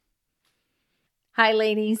Hi,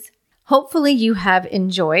 ladies. Hopefully you have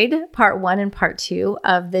enjoyed part 1 and part 2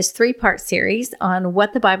 of this 3-part series on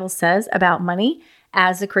what the Bible says about money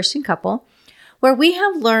as a Christian couple, where we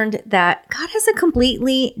have learned that God has a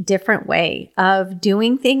completely different way of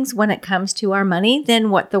doing things when it comes to our money than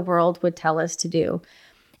what the world would tell us to do.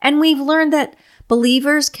 And we've learned that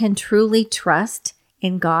believers can truly trust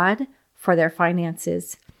in God for their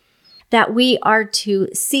finances, that we are to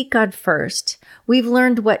seek God first. We've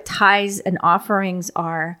learned what tithes and offerings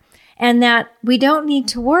are, and that we don't need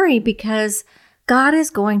to worry because God is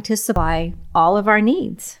going to supply all of our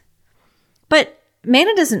needs. But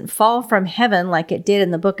manna doesn't fall from heaven like it did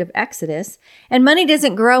in the book of Exodus, and money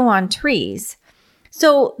doesn't grow on trees.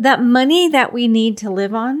 So that money that we need to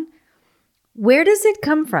live on, where does it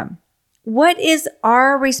come from? What is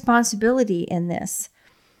our responsibility in this,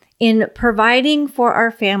 in providing for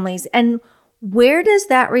our families? And where does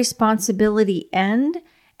that responsibility end?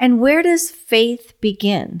 And where does faith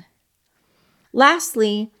begin?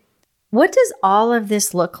 Lastly, what does all of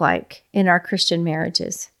this look like in our Christian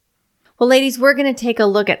marriages? Well, ladies, we're going to take a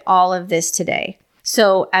look at all of this today.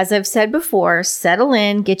 So as I've said before, settle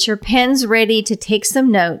in, get your pens ready to take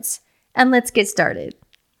some notes, and let's get started.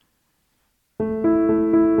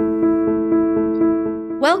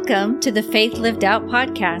 Welcome to the Faith Lived Out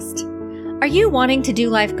podcast. Are you wanting to do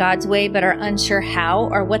life God's way but are unsure how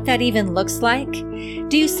or what that even looks like?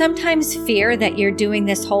 Do you sometimes fear that you're doing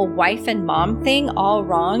this whole wife and mom thing all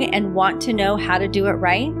wrong and want to know how to do it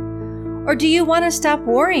right? Or do you want to stop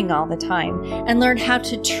worrying all the time and learn how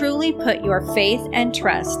to truly put your faith and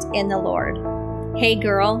trust in the Lord? Hey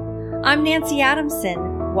girl, I'm Nancy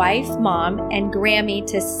Adamson, wife, mom, and Grammy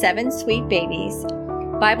to 7 sweet babies,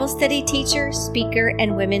 Bible study teacher, speaker,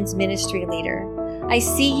 and women's ministry leader. I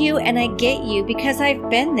see you and I get you because I've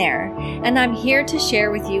been there, and I'm here to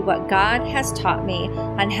share with you what God has taught me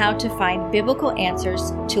on how to find biblical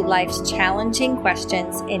answers to life's challenging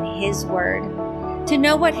questions in His Word, to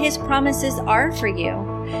know what His promises are for you,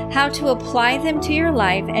 how to apply them to your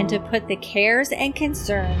life, and to put the cares and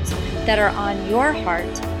concerns that are on your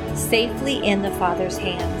heart safely in the Father's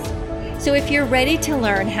hands. So if you're ready to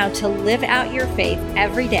learn how to live out your faith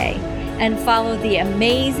every day and follow the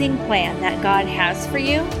amazing plan that God has for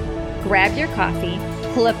you, grab your coffee,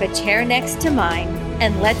 pull up a chair next to mine,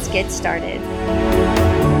 and let's get started.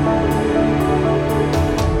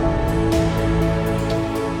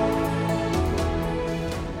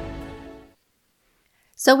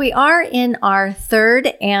 So we are in our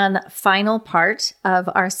third and final part of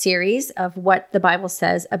our series of what the Bible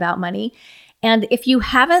says about money. And if you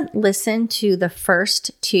haven't listened to the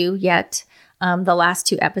first 2 yet, the last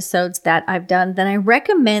 2 episodes that I've done, then I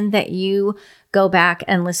recommend that you go back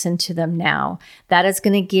and listen to them now. That is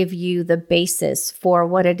going to give you the basis for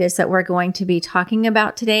what it is that we're going to be talking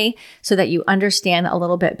about today so that you understand a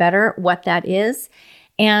little bit better what that is.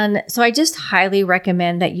 And so I just highly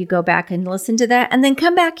recommend that you go back and listen to that and then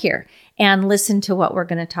come back here and listen to what we're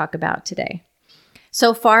going to talk about today.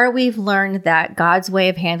 So far, we've learned that God's way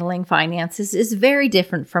of handling finances is very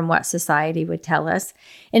different from what society would tell us.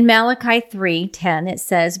 In Malachi 3:10, it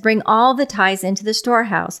says, "Bring all the tithes into the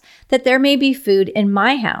storehouse, that there may be food in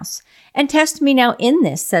my house. And test me now in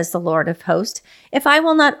this, says the Lord of hosts, if I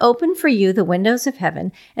will not open for you the windows of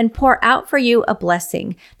heaven and pour out for you a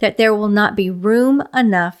blessing, that there will not be room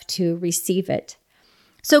enough to receive it."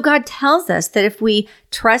 So God tells us that if we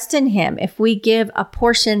trust in Him, if we give a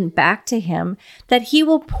portion back to Him, that He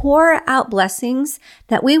will pour out blessings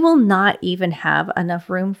that we will not even have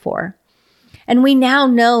enough room for. And we now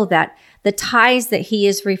know that the tithes that He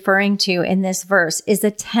is referring to in this verse is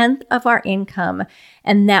 1/10 of our income,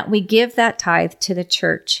 and that we give that tithe to the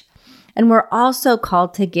church. And we're also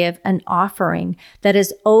called to give an offering that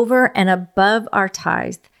is over and above our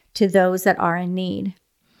tithe to those that are in need.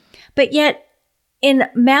 But yet, in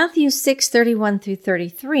Matthew 6:31 through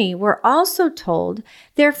 33, we're also told,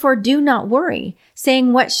 "Therefore do not worry,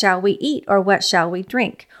 saying, what shall we eat, or what shall we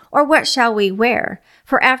drink, or what shall we wear?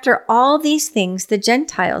 For after all these things the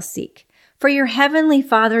Gentiles seek. For your heavenly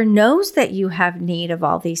Father knows that you have need of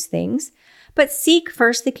all these things. But seek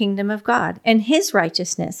first the kingdom of God and His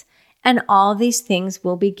righteousness, and all these things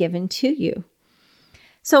will be given to you."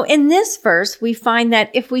 So in this verse, we find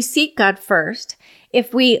that if we seek God first,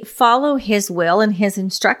 if we follow His will and His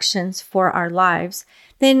instructions for our lives,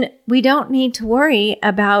 then we don't need to worry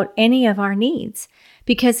about any of our needs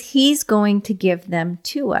because He's going to give them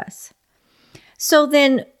to us. So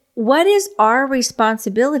then, what is our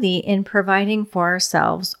responsibility in providing for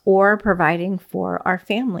ourselves or providing for our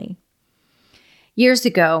family? Years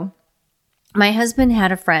ago, my husband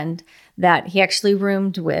had a friend that he actually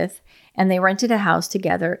roomed with, and they rented a house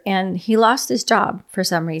together, and he lost his job for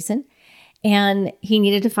some reason. And he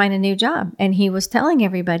needed to find a new job. And he was telling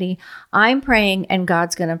everybody, I'm praying and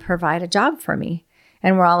God's going to provide a job for me.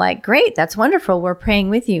 And we're all like, great, that's wonderful. We're praying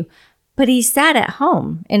with you. But he sat at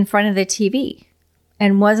home in front of the TV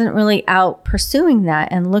and wasn't really out pursuing that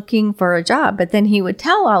and looking for a job. But then he would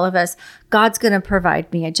tell all of us, God's going to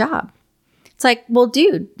provide me a job. It's like, well,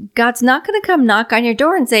 dude, God's not going to come knock on your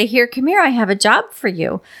door and say, here, come here, I have a job for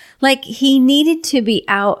you. Like, he needed to be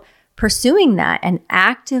out pursuing that and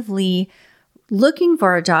actively looking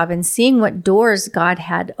for a job and seeing what doors God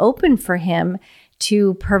had opened for him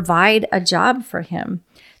to provide a job for him.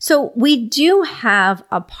 So we do have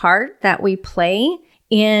a part that we play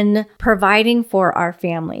in providing for our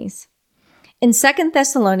families. In 2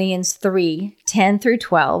 Thessalonians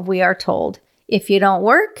 3:10-12, we are told, if you don't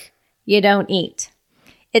work, you don't eat.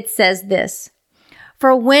 It says this,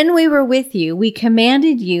 for when we were with you, we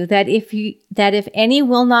commanded you that if any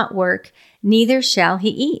will not work, neither shall he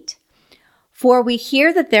eat. For we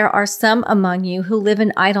hear that there are some among you who live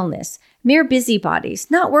in idleness, mere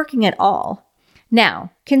busybodies, not working at all.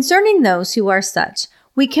 Now, concerning those who are such,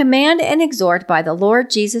 we command and exhort by the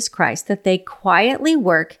Lord Jesus Christ that they quietly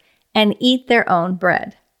work and eat their own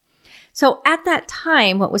bread. So at that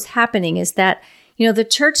time, what was happening is that, the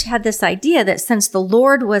church had this idea that since the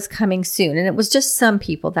Lord was coming soon, and it was just some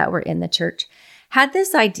people that were in the church, had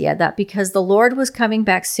this idea that because the Lord was coming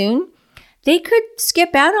back soon, they could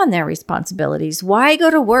skip out on their responsibilities. Why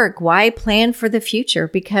go to work? Why plan for the future?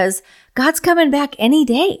 Because God's coming back any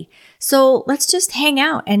day. So let's just hang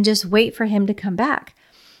out and just wait for him to come back.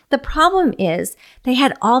 The problem is they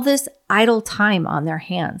had all this idle time on their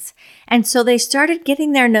hands. And so they started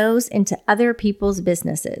getting their nose into other people's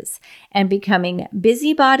businesses and becoming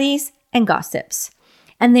busybodies and gossips.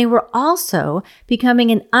 And they were also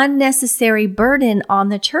becoming an unnecessary burden on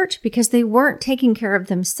the church because they weren't taking care of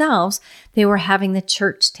themselves. They were having the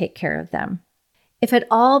church take care of them. If at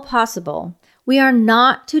all possible, we are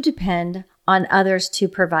not to depend on others to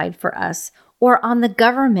provide for us or on the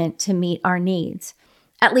government to meet our needs.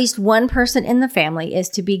 At least one person in the family is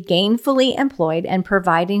to be gainfully employed and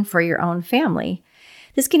providing for your own family.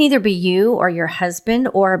 This can either be you or your husband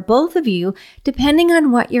or both of you, depending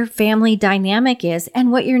on what your family dynamic is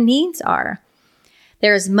and what your needs are.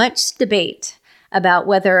 There is much debate about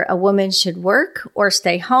whether a woman should work or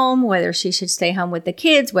stay home, whether she should stay home with the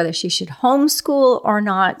kids, whether she should homeschool or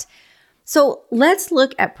not. So let's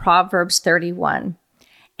look at Proverbs 31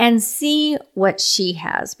 and see what she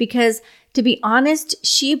has, because to be honest,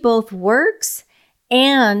 she both works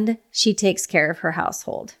and she takes care of her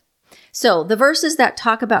household. So the verses that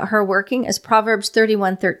talk about her working is Proverbs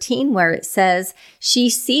 31:13, where it says, she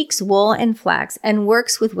seeks wool and flax and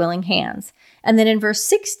works with willing hands. And then in verse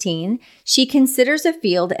 16, she considers a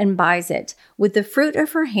field and buys it. With the fruit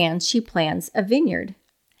of her hands, she plants a vineyard.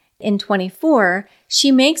 In 24,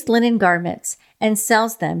 she makes linen garments and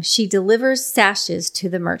sells them. She delivers sashes to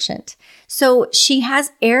the merchant. So she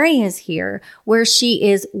has areas here where she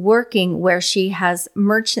is working, where she has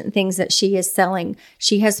merchant things that she is selling.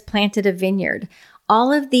 She has planted a vineyard,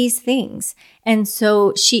 all of these things. And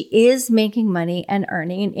so she is making money and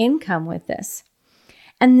earning an income with this.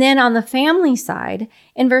 And then on the family side,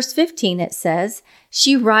 in verse 15, it says,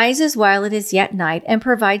 she rises while it is yet night and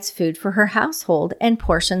provides food for her household and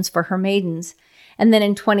portions for her maidens. And then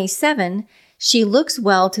in 27, she looks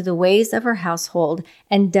well to the ways of her household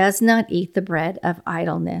and does not eat the bread of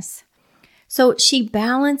idleness. So she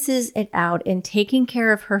balances it out in taking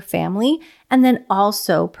care of her family and then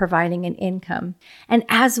also providing an income. And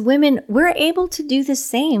as women, we're able to do the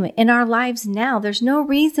same in our lives now. There's no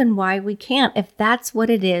reason why we can't if that's what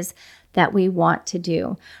it is that we want to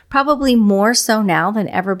do. Probably more so now than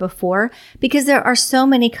ever before, because there are so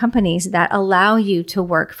many companies that allow you to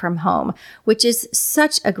work from home, which is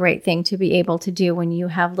such a great thing to be able to do when you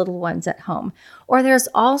have little ones at home. Or there's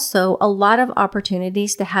also a lot of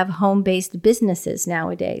opportunities to have home-based businesses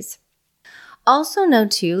nowadays. Also know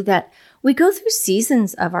too that we go through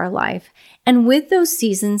seasons of our life, and with those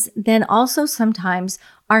seasons, then also sometimes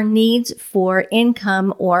our needs for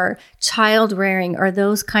income or child rearing or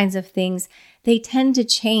those kinds of things, they tend to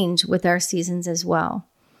change with our seasons as well.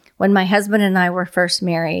 When my husband and I were first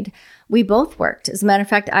married, we both worked. As a matter of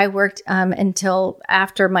fact, I worked until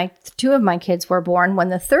after two of my kids were born. When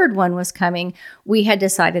the third one was coming, we had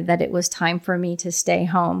decided that it was time for me to stay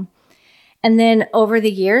home. And then over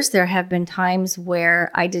the years, there have been times where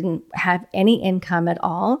I didn't have any income at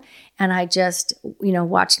all. And I just,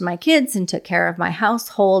 watched my kids and took care of my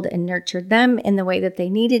household and nurtured them in the way that they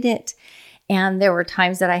needed it. And there were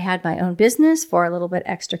times that I had my own business for a little bit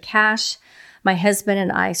extra cash. My husband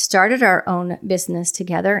and I started our own business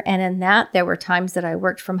together. And in that, there were times that I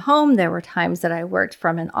worked from home. There were times that I worked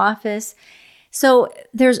from an office. So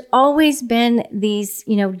there's always been these,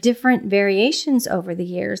 different variations over the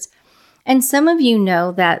years. And some of you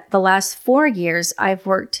know that the last 4 years, I've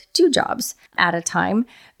worked 2 jobs at a time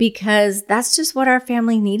because that's just what our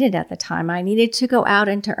family needed at the time. I needed to go out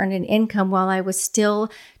and to earn an income while I was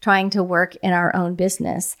still trying to work in our own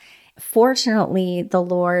business. Fortunately, the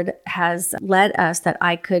Lord has led us that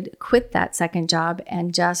I could quit that second job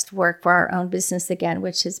and just work for our own business again,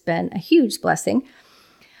 which has been a huge blessing.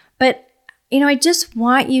 But, I just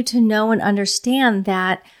want you to know and understand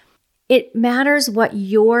that it matters what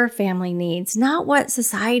your family needs, not what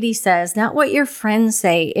society says, not what your friends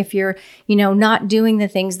say if you're, not doing the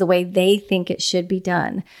things the way they think it should be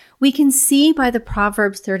done. We can see by the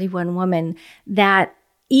Proverbs 31 woman that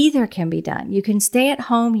either can be done. You can stay at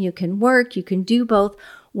home, you can work, you can do both.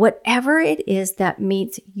 Whatever it is that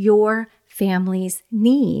meets your family's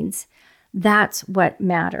needs, that's what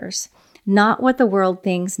matters. Not what the world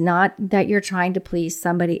thinks, not that you're trying to please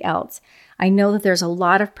somebody else. I know that there's a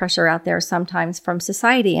lot of pressure out there sometimes from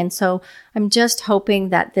society. And so I'm just hoping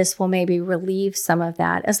that this will maybe relieve some of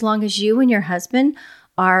that. As long as you and your husband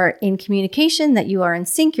are in communication, that you are in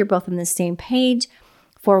sync, you're both on the same page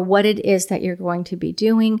for what it is that you're going to be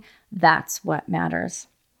doing, that's what matters.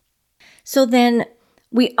 So then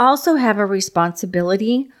we also have a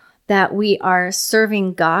responsibility that we are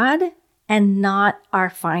serving God and not our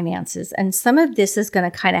finances. And some of this is going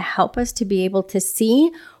to kind of help us to be able to see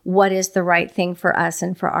what is the right thing for us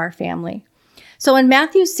and for our family. So in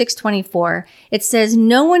Matthew 6:24, it says,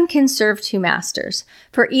 "No one can serve 2 masters,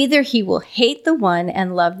 for either he will hate the one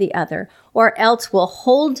and love the other, or else will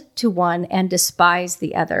hold to one and despise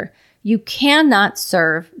the other. You cannot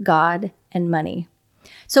serve God and money."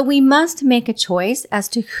 So we must make a choice as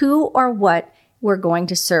to who or what we're going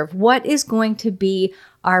to serve. What is going to be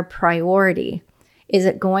our priority? Is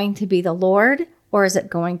it going to be the Lord, or is it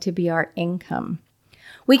going to be our income?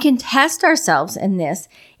 We can test ourselves in this,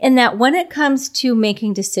 in that when it comes to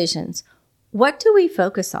making decisions, what do we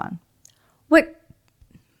focus on?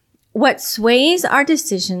 What sways our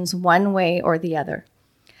decisions one way or the other?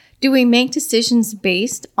 Do we make decisions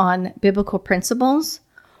based on biblical principles,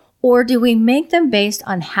 or do we make them based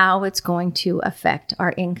on how it's going to affect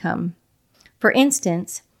our income? For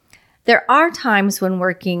instance, there are times when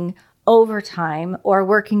working overtime or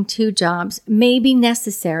working 2 jobs may be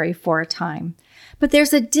necessary for a time. But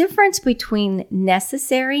there's a difference between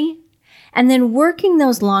necessary and then working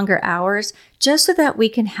those longer hours just so that we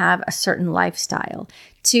can have a certain lifestyle,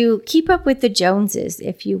 to keep up with the Joneses,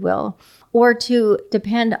 if you will, or to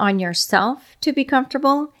depend on yourself to be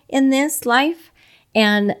comfortable in this life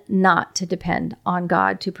and not to depend on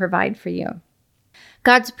God to provide for you.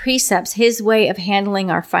 God's precepts, His way of handling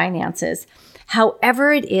our finances,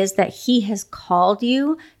 however it is that He has called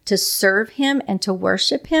you to serve Him and to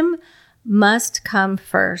worship Him, must come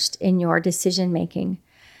first in your decision making.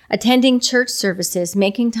 Attending church services,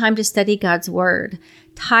 making time to study God's Word,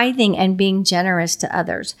 tithing and being generous to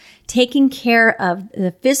others, taking care of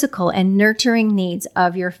the physical and nurturing needs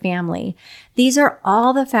of your family. These are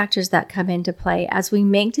all the factors that come into play as we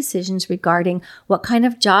make decisions regarding what kind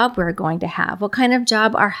of job we're going to have, what kind of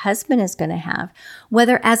job our husband is going to have,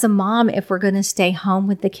 whether as a mom, if we're going to stay home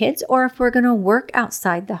with the kids or if we're going to work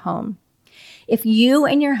outside the home. If you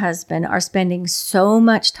and your husband are spending so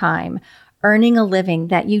much time earning a living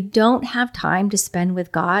that you don't have time to spend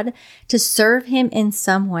with God to serve Him in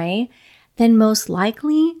some way, then most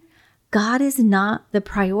likely God is not the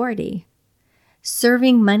priority.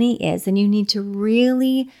 Serving money is, and you need to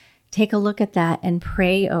really take a look at that and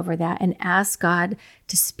pray over that and ask God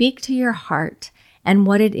to speak to your heart and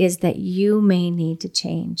what it is that you may need to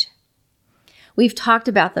change. We've talked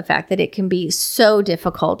about the fact that it can be so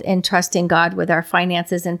difficult in trusting God with our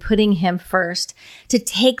finances and putting Him first, to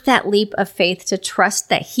take that leap of faith to trust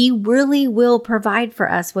that He really will provide for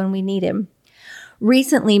us when we need Him.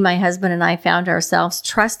 Recently, my husband and I found ourselves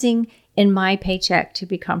trusting in my paycheck to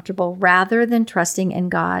be comfortable rather than trusting in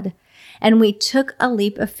God. And we took a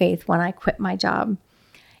leap of faith when I quit my job.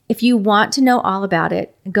 If you want to know all about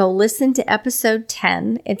it, go listen to episode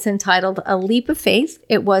 10. It's entitled A Leap of Faith.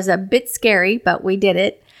 It was a bit scary, but we did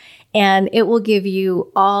it. And it will give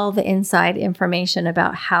you all the inside information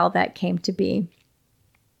about how that came to be.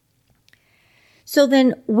 So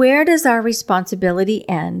then, where does our responsibility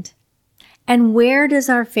end? And where does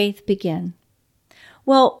our faith begin?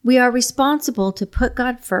 Well, we are responsible to put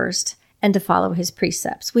God first and to follow His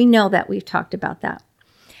precepts. We know that. We've talked about that.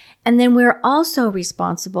 And then we're also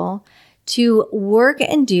responsible to work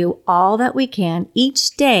and do all that we can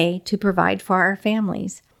each day to provide for our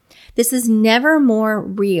families. This is never more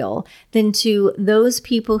real than to those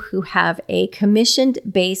people who have a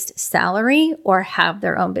commission-based salary or have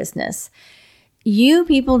their own business. You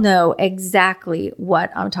people know exactly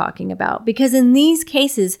what I'm talking about because in these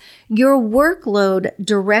cases, your workload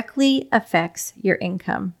directly affects your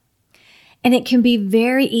income. And it can be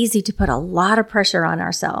very easy to put a lot of pressure on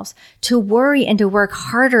ourselves, to worry and to work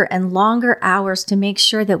harder and longer hours to make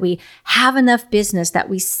sure that we have enough business, that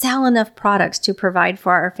we sell enough products to provide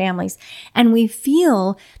for our families. And we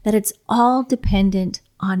feel that it's all dependent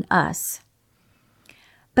on us.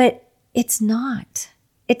 But it's not.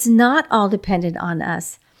 It's not all dependent on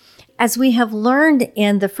us. As we have learned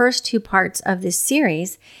in the first 2 parts of this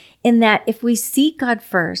series, in that if we seek God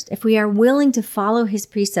first, if we are willing to follow His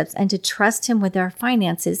precepts and to trust Him with our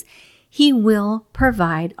finances, He will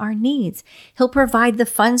provide our needs. He'll provide the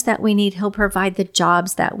funds that we need. He'll provide the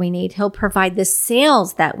jobs that we need. He'll provide the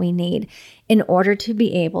sales that we need in order to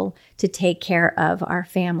be able to take care of our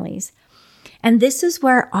families. And this is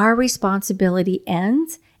where our responsibility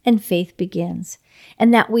ends and faith begins.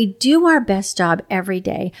 And that we do our best job every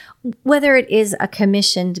day, whether it is a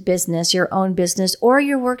commissioned business, your own business, or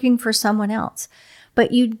you're working for someone else.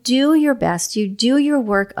 But you do your best, you do your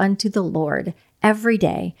work unto the Lord every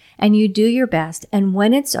day, and you do your best. And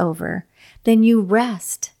when it's over, then you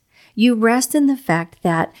rest. You rest in the fact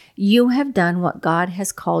that you have done what God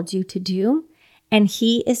has called you to do, and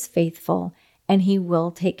He is faithful, and He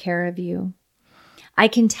will take care of you. I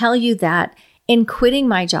can tell you that in quitting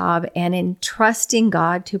my job and in trusting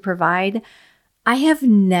God to provide, I have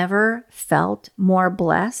never felt more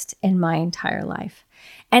blessed in my entire life.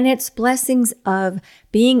 And it's blessings of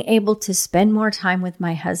being able to spend more time with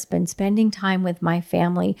my husband, spending time with my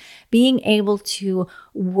family, being able to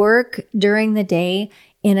work during the day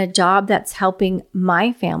in a job that's helping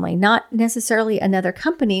my family, not necessarily another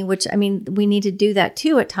company, which we need to do that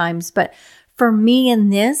too at times, but for me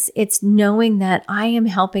in this, it's knowing that I am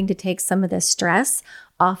helping to take some of the stress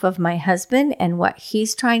off of my husband and what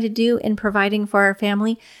he's trying to do in providing for our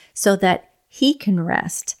family so that he can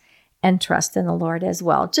rest and trust in the Lord as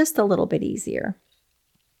well, just a little bit easier.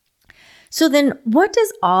 So then what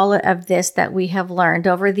does all of this that we have learned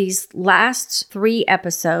over these last 3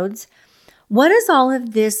 episodes, what does all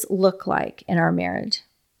of this look like in our marriage?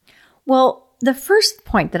 Well, the first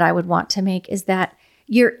point that I would want to make is that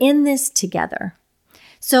you're in this together.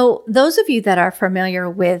 So those of you that are familiar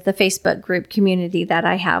with the Facebook group community that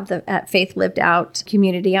I have, at Faith Lived Out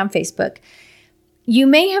community on Facebook, you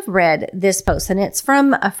may have read this post, and it's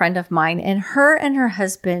from a friend of mine, and her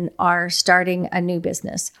husband are starting a new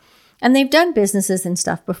business. And they've done businesses and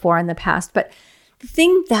stuff before in the past, but the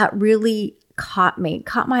thing that really caught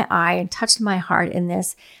my eye and touched my heart in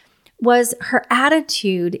this was her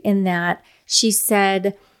attitude in that she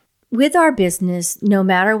said, with our business, no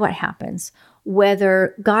matter what happens,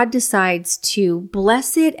 whether God decides to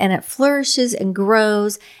bless it and it flourishes and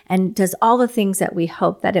grows and does all the things that we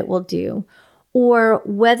hope that it will do, or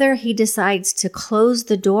whether He decides to close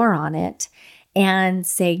the door on it and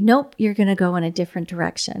say, nope, you're going to go in a different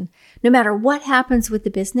direction. No matter what happens with the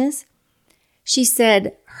business, she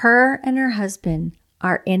said her and her husband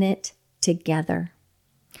are in it together.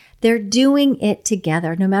 They're doing it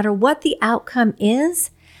together. No matter what the outcome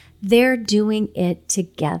is, they're doing it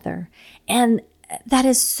together. And that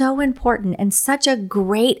is so important and such a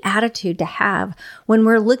great attitude to have when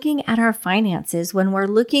we're looking at our finances, when we're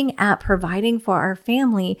looking at providing for our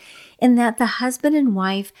family, in that the husband and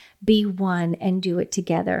wife be one and do it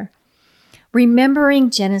together.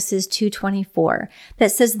 Remembering Genesis 2:24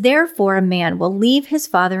 that says, therefore a man will leave his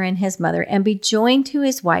father and his mother and be joined to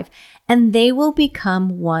his wife, and they will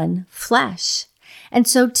become one flesh. And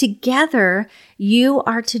so together, you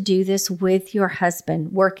are to do this with your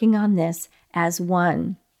husband, working on this as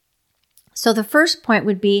one. So the first point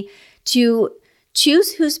would be to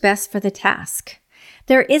choose who's best for the task.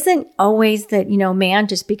 There isn't always that, man,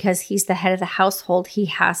 just because he's the head of the household, he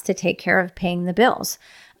has to take care of paying the bills.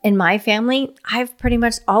 In my family, I've pretty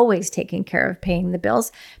much always taken care of paying the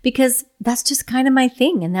bills because that's just kind of my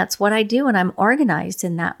thing. And that's what I do. And I'm organized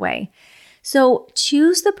in that way. So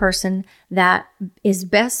choose the person that is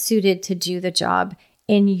best suited to do the job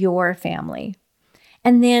in your family.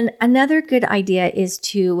 And then another good idea is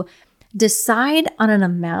to decide on an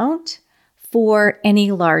amount for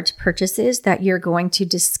any large purchases that you're going to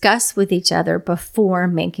discuss with each other before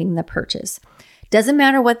making the purchase. Doesn't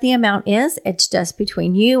matter what the amount is, it's just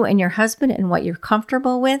between you and your husband and what you're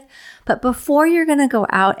comfortable with. But before you're going to go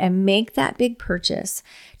out and make that big purchase,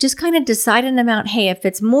 just kind of decide an amount. Hey, if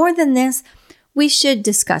it's more than this, we should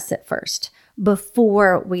discuss it first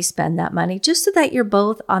before we spend that money, just so that you're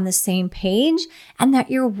both on the same page and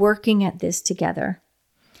that you're working at this together.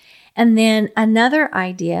 And then another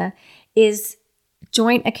idea is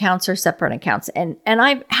joint accounts or separate accounts. And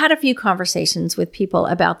I've had a few conversations with people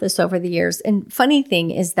about this over the years. And funny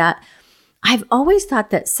thing is that I've always thought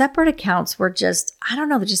that separate accounts were just, I don't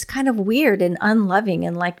know, they're just kind of weird and unloving,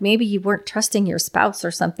 and like maybe you weren't trusting your spouse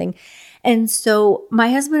or something. And so my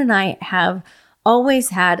husband and I have always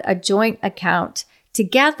had a joint account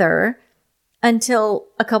together until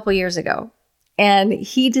a couple years ago. And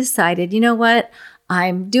he decided, you know what?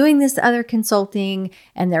 I'm doing this other consulting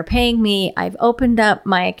and they're paying me. I've opened up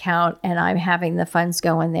my account and I'm having the funds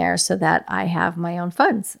go in there so that I have my own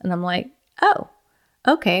funds. And I'm like, oh,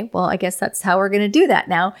 okay, well, I guess that's how we're going to do that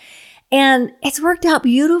now. And it's worked out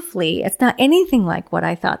beautifully. It's not anything like what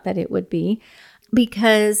I thought that it would be,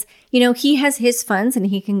 because, he has his funds and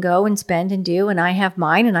he can go and spend and do, and I have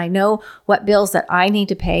mine, and I know what bills that I need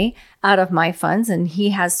to pay out of my funds, and he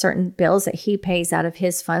has certain bills that he pays out of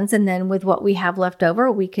his funds. And then with what we have left over,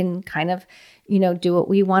 we can kind of, do what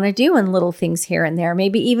we want to do, and little things here and there,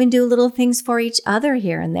 maybe even do little things for each other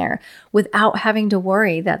here and there without having to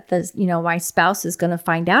worry that my spouse is going to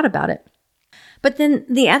find out about it. But then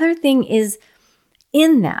the other thing is,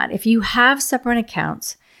 in that, if you have separate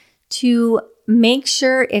accounts, to make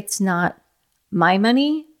sure it's not my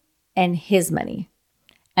money and his money,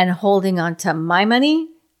 and holding on to my money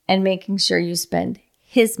and making sure you spend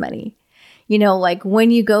his money. Like when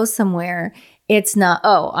you go somewhere, it's not,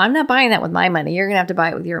 oh, I'm not buying that with my money. You're going to have to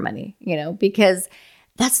buy it with your money, because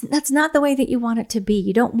that's not the way that you want it to be.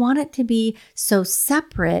 You don't want it to be so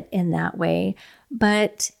separate in that way.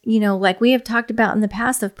 But, like we have talked about in the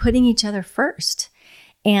past, of putting each other first.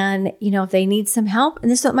 And, if they need some help,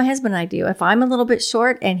 and this is what my husband and I do. If I'm a little bit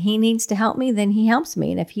short and he needs to help me, then he helps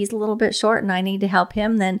me. And if he's a little bit short and I need to help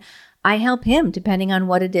him, then I help him, depending on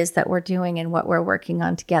what it is that we're doing and what we're working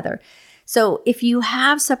on together. So if you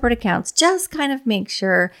have separate accounts, just kind of make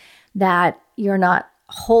sure that you're not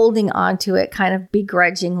holding on to it kind of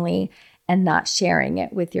begrudgingly and not sharing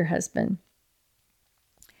it with your husband.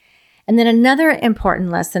 And then another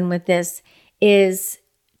important lesson with this is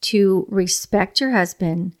to respect your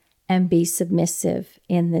husband and be submissive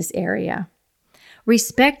in this area.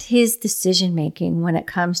 Respect his decision-making when it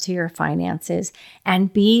comes to your finances,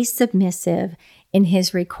 and be submissive in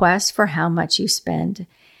his request for how much you spend.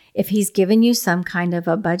 If he's given you some kind of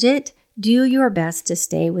a budget, do your best to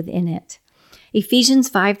stay within it. Ephesians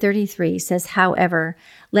 5:33 says, however,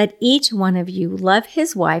 let each one of you love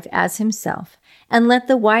his wife as himself, and let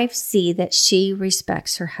the wife see that she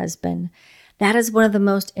respects her husband. That is one of the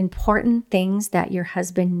most important things that your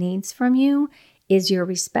husband needs from you, is your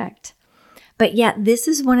respect. But yet this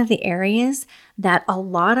is one of the areas that a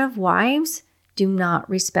lot of wives do not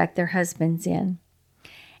respect their husbands in.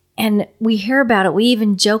 And we hear about it. We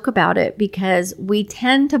even joke about it, because we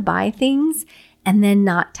tend to buy things and then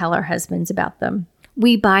not tell our husbands about them.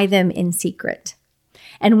 We buy them in secret.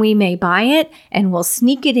 And we may buy it and we'll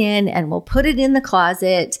sneak it in and we'll put it in the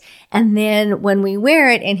closet. And then when we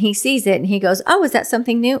wear it and he sees it and he goes, oh, is that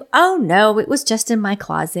something new? Oh, no, it was just in my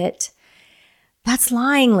closet. That's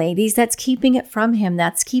lying, ladies. That's keeping it from him.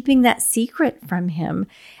 That's keeping that secret from him.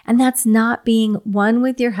 And that's not being one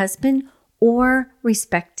with your husband or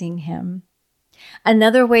respecting him.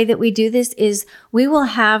 Another way that we do this is we will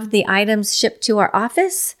have the items shipped to our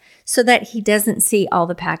office so that he doesn't see all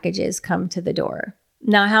the packages come to the door.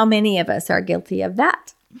 Now, how many of us are guilty of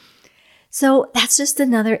that? So that's just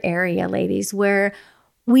another area, ladies, where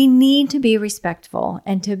we need to be respectful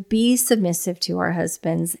and to be submissive to our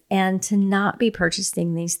husbands, and to not be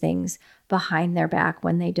purchasing these things behind their back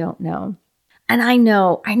when they don't know. And I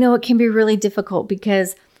know it can be really difficult,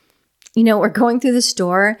 because, we're going through the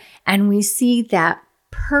store and we see that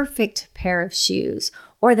perfect pair of shoes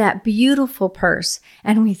or that beautiful purse,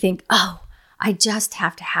 and we think, oh, I just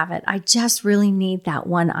have to have it. I just really need that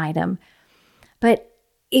one item. But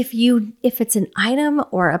if it's an item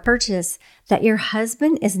or a purchase that your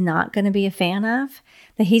husband is not going to be a fan of,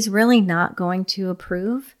 that he's really not going to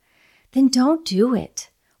approve, then don't do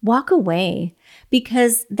it. Walk away,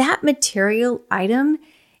 because that material item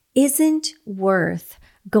isn't worth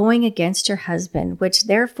going against your husband, which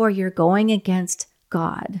therefore you're going against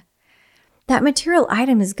God. That material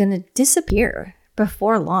item is going to disappear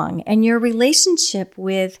before long, and your relationship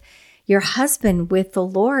with your husband, with the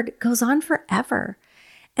Lord, goes on forever.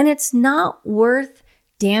 And it's not worth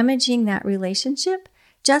damaging that relationship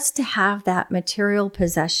just to have that material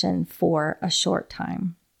possession for a short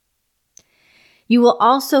time. You will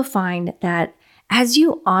also find that as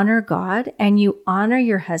you honor God and you honor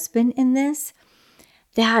your husband in this,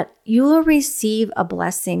 that you will receive a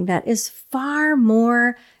blessing that is far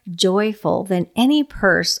more joyful than any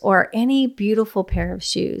purse or any beautiful pair of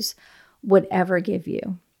shoes would ever give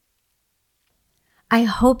you. I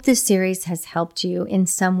hope this series has helped you in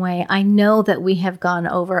some way. I know that we have gone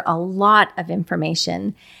over a lot of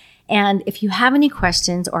information. And if you have any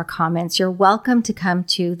questions or comments, you're welcome to come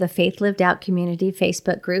to the Faith Lived Out Community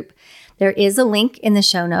Facebook group. There is a link in the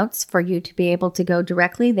show notes for you to be able to go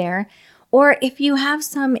directly there. Or if you have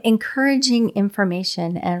some encouraging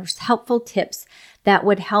information and helpful tips that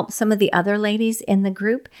would help some of the other ladies in the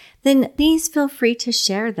group, then please feel free to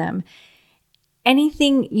share them.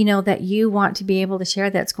 Anything, that you want to be able to share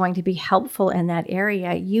that's going to be helpful in that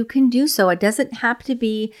area, you can do so. It doesn't have to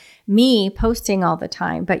be me posting all the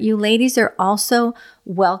time, but you ladies are also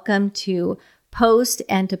welcome to post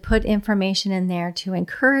and to put information in there to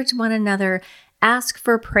encourage one another, ask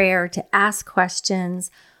for prayer, to ask questions,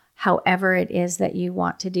 however it is that you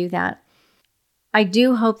want to do that. I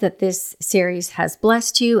do hope that this series has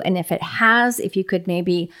blessed you. And if it has, if you could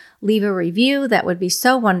maybe leave a review, that would be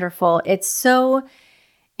so wonderful. It's so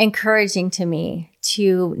encouraging to me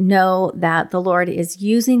to know that the Lord is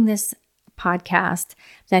using this podcast,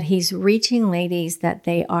 that He's reaching ladies, that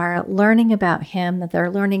they are learning about Him, that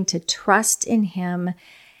they're learning to trust in Him.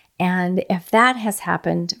 And if that has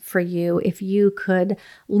happened for you, if you could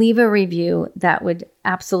leave a review, that would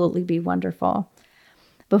absolutely be wonderful.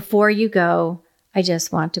 Before you go, I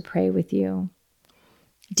just want to pray with you.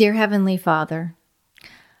 Dear Heavenly Father,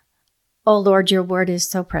 oh Lord, your word is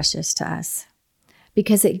so precious to us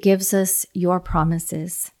because it gives us your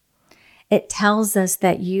promises. It tells us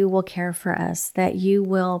that you will care for us, that you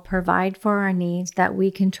will provide for our needs, that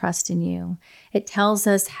we can trust in you. It tells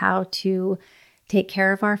us how to take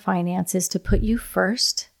care of our finances, to put you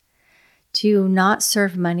first, to not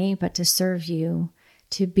serve money, but to serve you,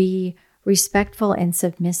 to be respectful and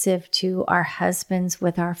submissive to our husbands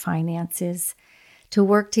with our finances, to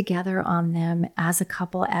work together on them as a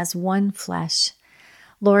couple, as one flesh.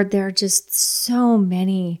 Lord, there are just so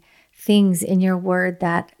many things in your word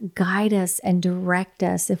that guide us and direct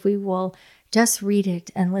us if we will just read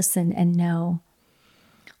it and listen and know.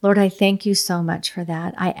 Lord, I thank you so much for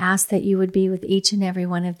that. I ask that you would be with each and every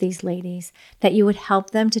one of these ladies, that you would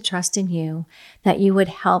help them to trust in you, that you would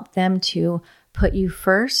help them to put you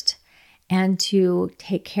first, and to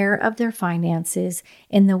take care of their finances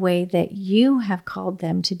in the way that you have called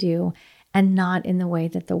them to do and not in the way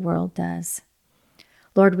that the world does.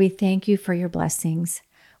 Lord, we thank you for your blessings.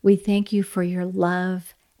 We thank you for your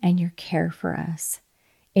love and your care for us.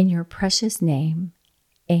 In your precious name,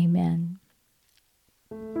 amen.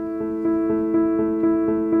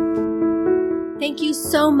 Thank you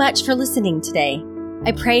so much for listening today.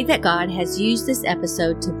 I pray that God has used this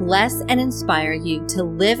episode to bless and inspire you to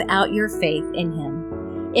live out your faith in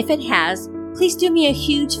Him. If it has, please do me a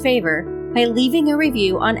huge favor by leaving a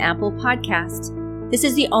review on Apple Podcasts. This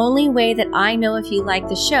is the only way that I know if you like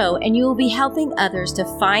the show, and you will be helping others to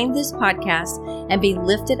find this podcast and be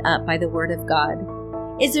lifted up by the Word of God.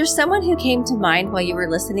 Is there someone who came to mind while you were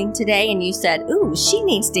listening today and you said, "Ooh, she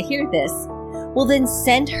needs to hear this"? Well, then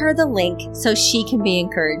send her the link so she can be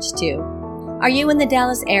encouraged too. Are you in the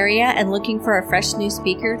Dallas area and looking for a fresh new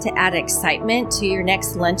speaker to add excitement to your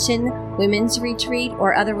next luncheon, women's retreat,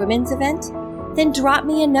 or other women's event? Then drop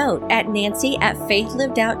me a note at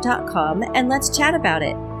nancy@faithlivedout.com and let's chat about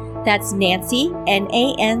it. That's Nancy,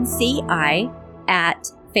 Nanci,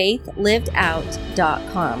 at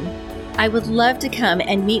faithlivedout.com. I would love to come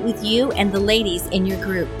and meet with you and the ladies in your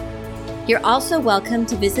group. You're also welcome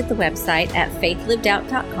to visit the website at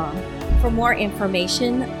faithlivedout.com for more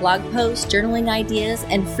information, blog posts, journaling ideas,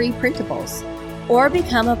 and free printables. Or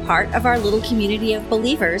become a part of our little community of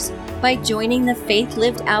believers by joining the Faith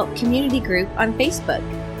Lived Out community group on Facebook,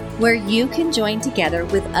 where you can join together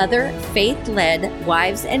with other faith-led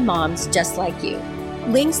wives and moms just like you.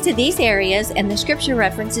 Links to these areas and the scripture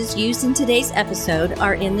references used in today's episode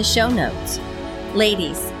are in the show notes.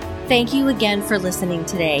 Ladies, thank you again for listening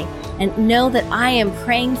today, and know that I am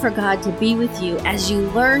praying for God to be with you as you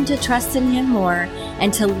learn to trust in Him more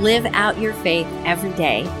and to live out your faith every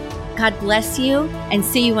day. God bless you, and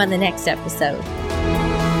see you on the next episode.